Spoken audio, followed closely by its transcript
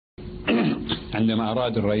عندما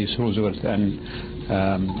أراد الرئيس روزفلت أن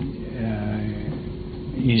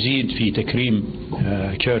يزيد في تكريم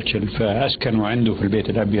تشرشل فأسكنوا عنده في البيت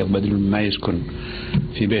الأبيض بدل ما يسكن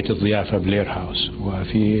في بيت الضيافة بلير هاوس.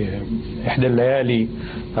 وفي إحدى الليالي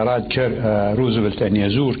أراد روزفلت أن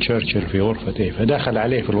يزور تشرشل في غرفته، فدخل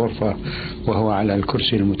عليه في الغرفة وهو على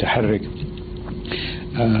الكرسي المتحرك،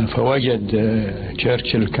 فوجد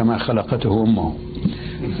تشرشل كما خلقته أمه،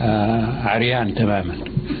 عريان تماما.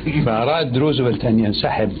 فأراد روزفلت أن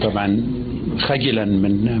ينسحب طبعا خجلا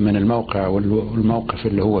من الموقع والموقف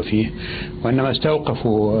اللي هو فيه، وإنما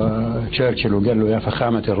استوقفوا تشرشل وقال له: يا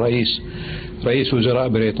فخامة الرئيس، رئيس وزراء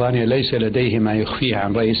بريطانيا ليس لديه ما يخفيه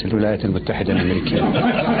عن رئيس الولايات المتحدة الأمريكية.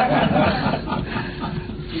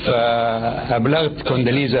 فأبلغت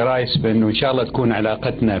كونداليزا رايس بأنه إن شاء الله تكون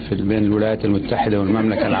علاقتنا بين الولايات المتحدة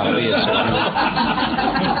والمملكة العربية السعودية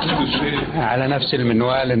على نفس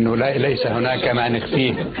المنوال، أنه ليس هناك ما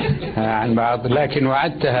نخفيه عن بعض، لكن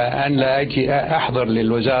وعدتها أن لا أجي أحضر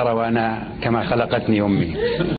للوزارة وأنا كما خلقتني أمي.